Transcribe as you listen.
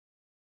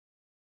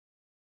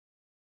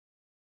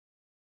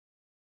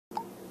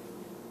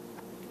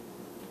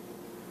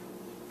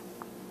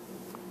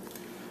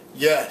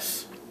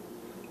Yes,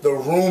 the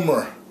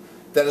rumor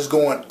that is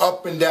going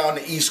up and down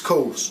the East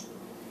Coast,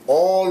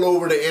 all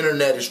over the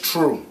internet, is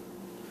true.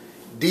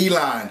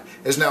 D-Line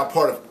is now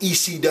part of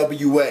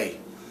ECWA,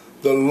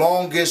 the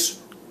longest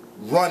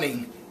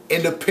running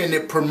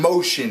independent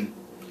promotion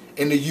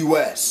in the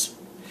U.S.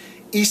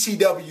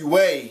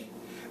 ECWA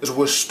is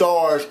where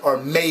stars are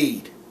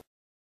made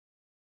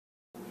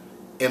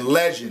and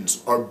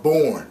legends are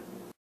born.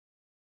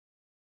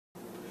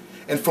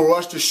 And for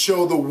us to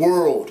show the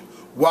world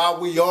why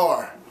we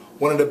are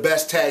one of the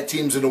best tag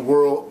teams in the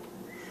world,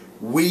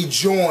 we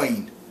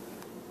joined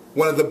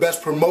one of the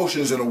best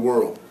promotions in the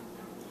world.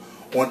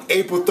 On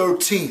April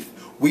 13th,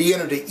 we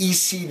entered the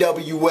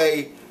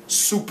ECWA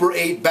Super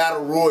 8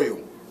 Battle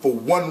Royal for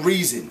one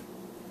reason: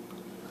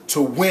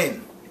 to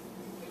win.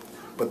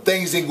 But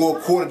things didn't go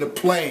according to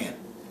plan.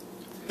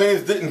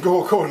 Things didn't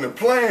go according to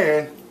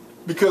plan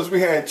because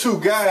we had two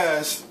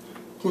guys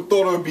who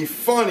thought it would be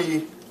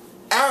funny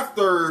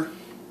after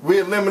we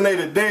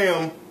eliminated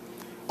them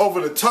over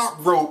the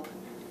top rope,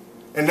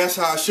 and that's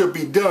how it should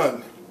be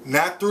done.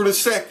 Not through the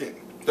second.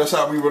 That's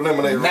how we were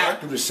eliminated, Not right?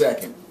 through the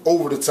second.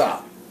 Over the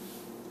top.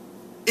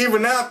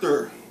 Even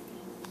after,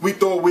 we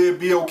thought we'd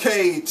be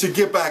okay to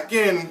get back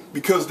in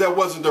because that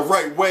wasn't the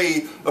right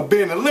way of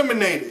being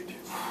eliminated.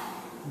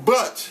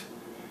 But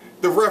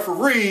the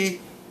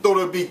referee thought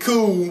it'd be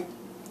cool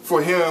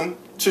for him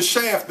to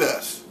shaft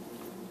us.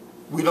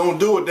 We don't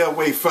do it that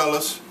way,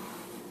 fellas.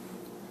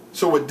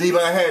 So what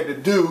D-Line had to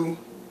do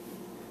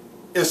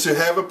is to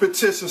have a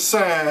petition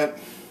signed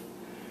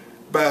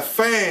by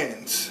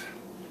fans,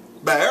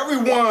 by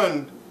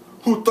everyone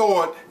who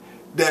thought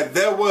that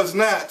that was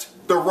not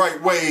the right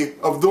way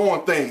of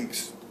doing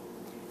things.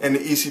 And the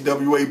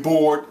ECWA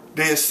board,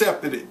 they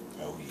accepted it.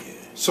 Oh yeah.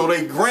 So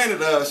they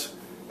granted us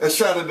a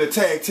shot at the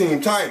tag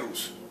team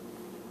titles,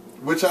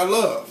 which I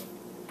love.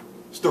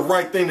 It's the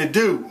right thing to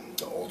do.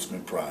 The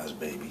ultimate prize,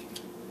 baby.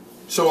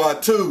 So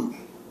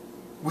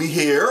we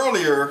hear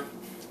earlier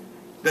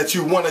that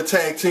you won the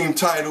tag team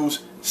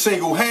titles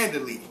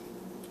single-handedly.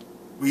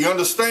 We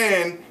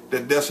understand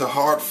that that's a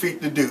hard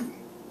feat to do.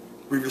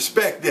 We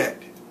respect that.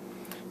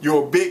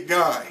 You're a big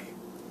guy.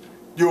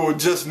 You're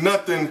just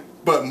nothing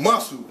but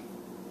muscle.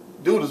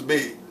 Dude is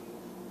big.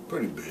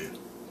 Pretty big.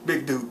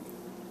 Big dude.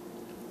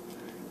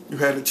 You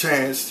had a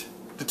chance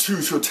to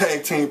choose your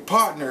tag team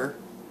partner,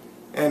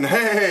 and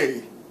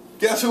hey,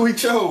 guess who he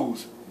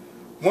chose?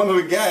 One of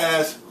the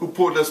guys who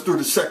pulled us through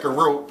the second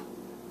rope,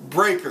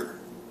 Breaker.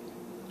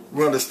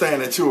 We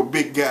understand that you're a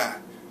big guy.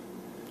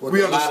 With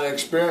a lot of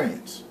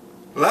experience.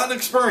 A lot of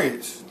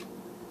experience.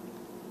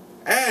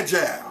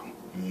 Agile.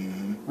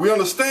 We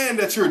understand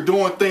that you're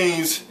doing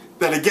things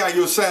that a guy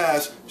your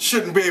size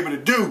shouldn't be able to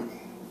do.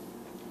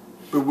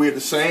 But we're the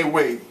same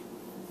way.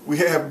 We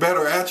have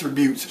better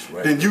attributes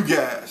than you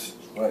guys.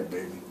 That's right,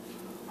 baby.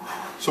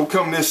 So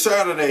come this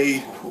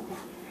Saturday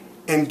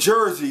in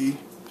Jersey,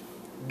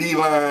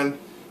 D-Line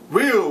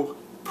will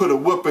put a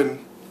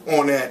whooping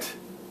on that.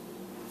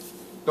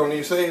 Don't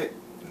even say it?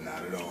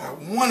 Not at all. I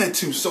wanted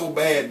to so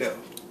bad though.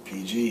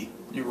 PG.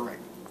 You're right.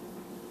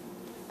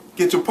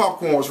 Get your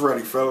popcorns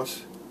ready,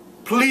 fellas.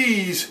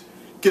 Please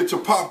get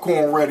your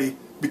popcorn ready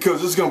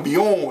because it's going to be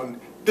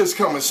on this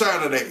coming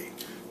Saturday.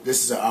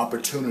 This is an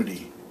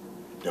opportunity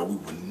that we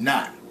will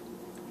not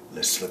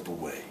let slip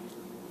away.